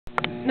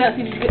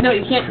No,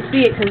 you can't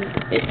see it because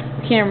it's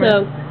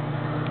camera.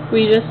 So,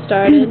 we just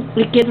started.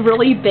 It gets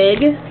really big.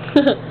 Do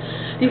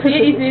you see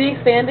it? You see it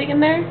expanding in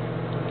there?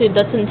 Dude,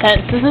 that's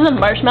intense. This is a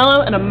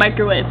marshmallow and a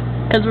microwave.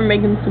 Because we're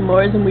making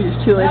s'mores and we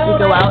just too lazy to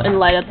go out and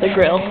light up the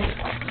grill.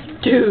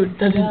 Dude,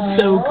 that is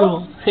so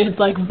cool. It's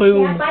like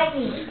boom.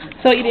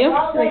 So what you do?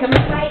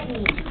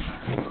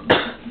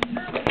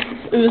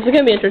 This is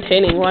going to be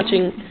entertaining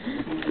watching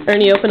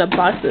Ernie open up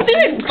boxes.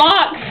 Dude,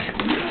 box!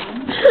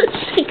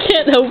 She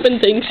can't open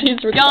things. She's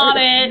retarded. Got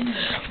it.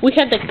 We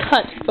had to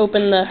cut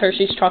open the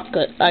Hershey's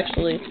chocolate,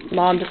 actually.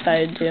 Mom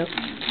decided to.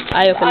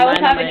 I opened mine I was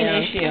on having my an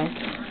own. issue.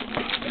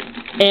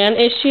 An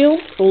issue?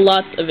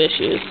 Lots of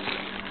issues.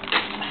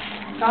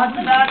 Got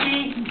the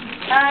doggy.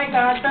 I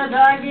got the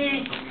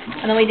doggy.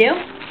 And then we do?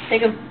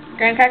 Take a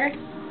graham cracker?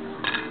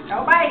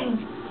 No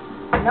biting.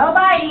 No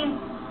biting.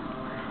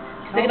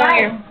 Stick it on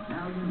your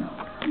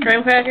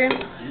graham cracker.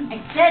 I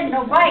said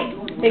no bite.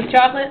 Take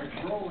chocolate.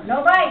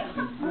 No bite.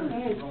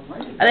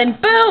 And then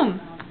boom!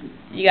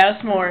 You got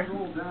a s'more.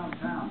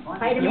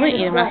 Bite him You ain't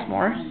in the eating my butt.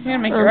 s'more. You're gonna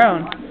make your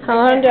own. How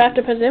long do I have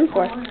to put it in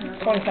for?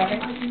 20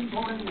 seconds.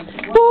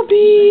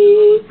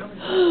 Bobby!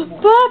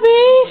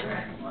 Bobby!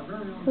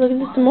 Look at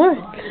the s'more.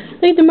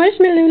 Look at the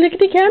marshmallow. Look at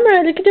the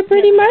camera. Look at the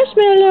pretty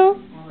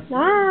marshmallow.